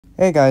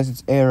Hey guys,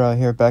 it's Era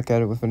here, back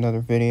at it with another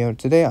video.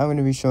 Today I'm going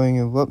to be showing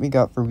you what we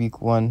got for week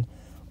 1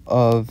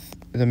 of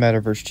the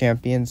Metaverse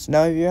Champions.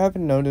 Now, if you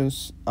haven't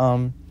noticed,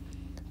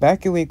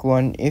 back in week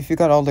 1, if you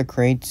got all the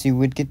crates, you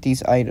would get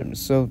these items.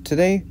 So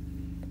today,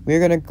 we're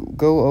going to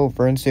go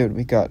over and see what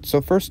we got. So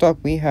first up,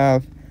 we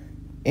have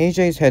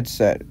AJ's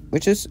headset,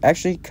 which is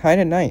actually kind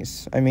of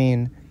nice. I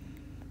mean,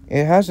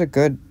 it has a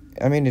good,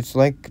 it's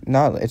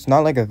not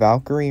like a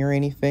Valkyrie or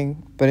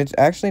anything, but it's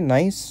actually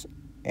nice,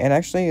 and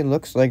actually it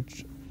looks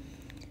like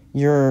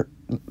you're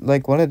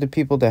like one of the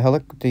people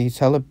these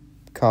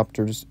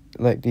helicopters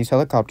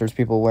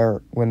people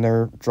wear when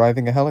they're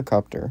driving a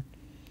helicopter.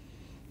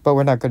 But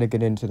we're not going to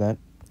get into that.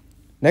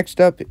 Next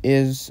up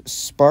is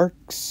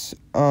Sparks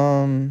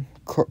Cornet.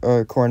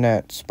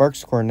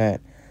 Sparks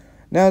Cornet.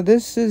 Now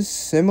this is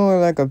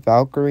similar like a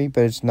Valkyrie,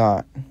 but it's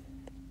not.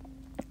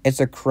 It's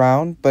a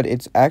crown, but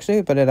it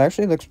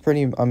actually looks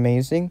pretty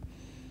amazing.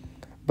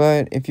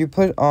 But if you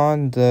put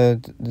on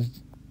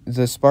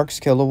the Sparks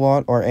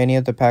Kilowatt or any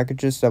of the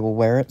packages that will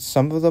wear it,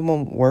 some of them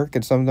will work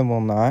and some of them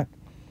will not.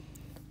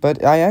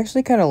 But I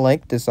actually kind of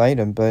like this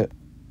item, but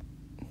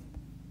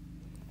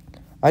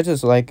I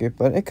just like it.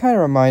 But it kind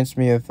of reminds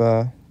me of,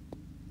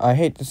 I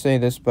hate to say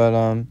this, but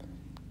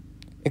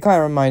it kind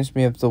of reminds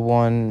me of the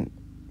one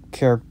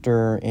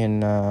character in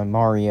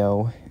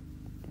Mario,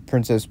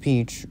 Princess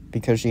Peach,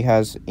 because she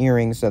has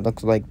earrings that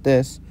look like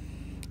this.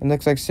 It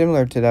looks like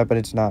similar to that, but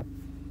it's not.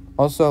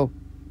 Also,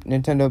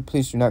 Nintendo,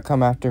 please do not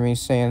come after me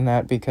saying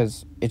that,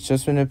 because it's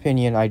just an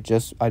opinion. I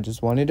just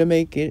wanted to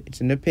make it. It's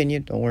an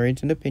opinion. Don't worry,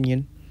 it's an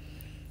opinion.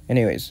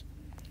 Anyways,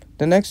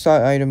 the next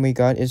item we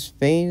got is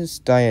Phase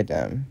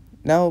Diadem.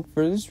 Now,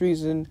 for this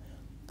reason,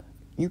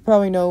 you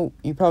probably don't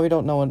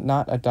know what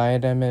not a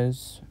diadem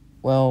is.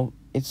 Well,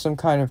 it's some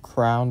kind of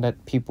crown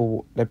that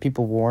people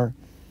wore,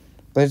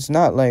 but it's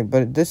not like.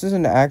 But this is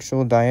an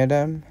actual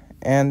diadem,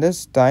 and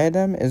this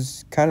diadem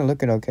is kind of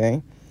looking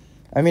okay.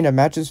 I mean, it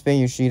matches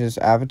Faye Yoshida's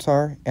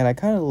avatar, and I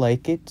kind of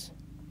like it.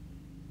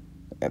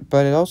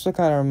 But it also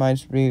kind of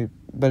reminds me,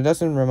 but it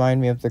doesn't remind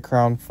me of the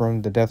crown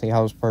from the Deathly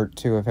Hallows Part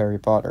 2 of Harry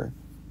Potter.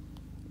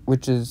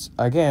 Which is,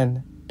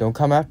 again, don't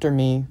come after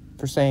me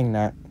for saying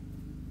that.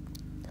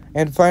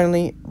 And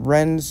finally,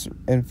 Ren's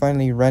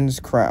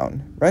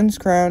crown. Ren's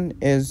crown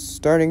is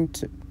starting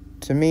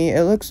to me,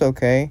 it looks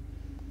okay.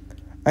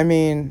 I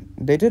mean,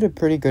 they did a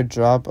pretty good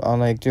job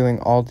on, like, doing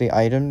all the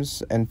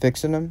items and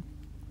fixing them.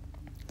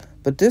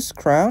 But this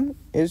crown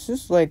is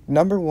just like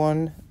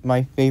 #1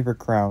 my favorite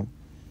crown.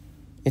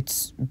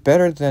 It's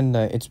better than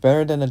the it's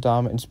better than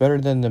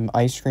the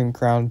ice cream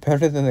crown,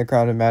 better than the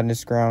Crown of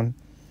Madness crown.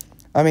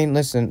 I mean,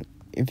 listen,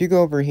 if you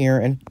go over here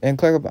and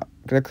click about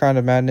the Crown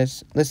of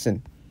Madness,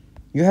 listen,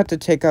 you have to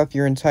take off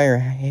your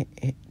entire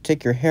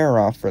take your hair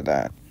off for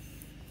that.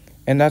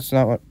 And that's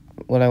not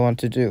what I want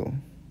to do.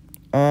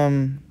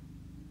 Oh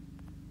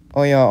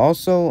yeah,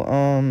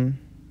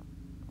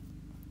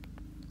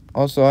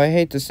 also, I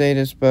hate to say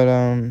this, but,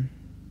 oh,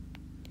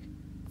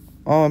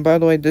 and by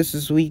the way, this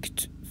is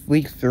week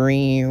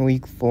 3,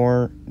 week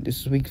 4. This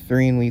is week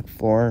 3 and week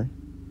 4.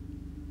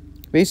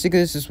 Basically,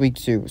 this is week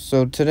 2.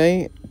 So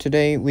today,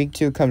 week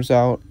 2 comes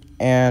out,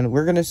 and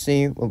we're gonna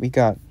see what we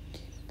got.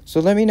 So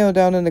let me know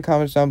down in the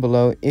comments down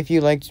below if you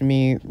liked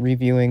me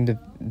reviewing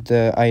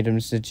the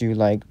items that you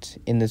liked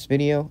in this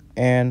video,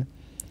 and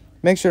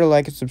make sure to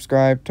like and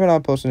subscribe, turn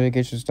on post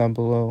notifications down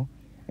below,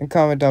 and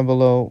comment down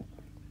below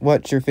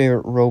what's your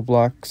favorite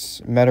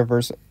Roblox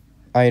Metaverse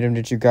item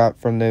that you got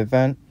from the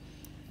event.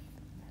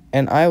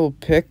 And I will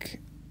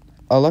pick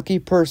a lucky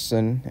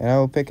person,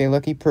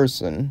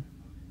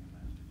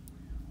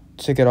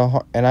 to get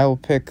and I will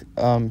pick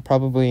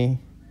probably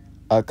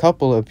a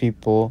couple of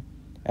people,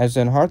 as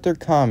in heart their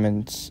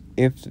comments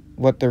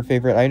what their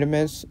favorite item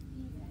is,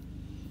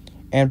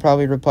 and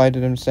probably reply to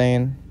them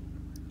saying,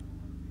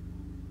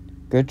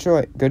 good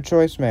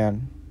choice,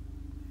 man.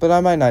 But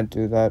I might not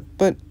do that,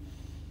 but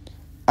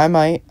I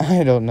might.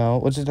 I don't know.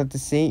 We'll just have to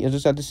see. You'll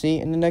just have to see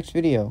in the next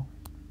video.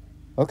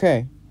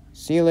 Okay.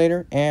 See you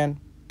later, and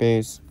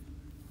peace.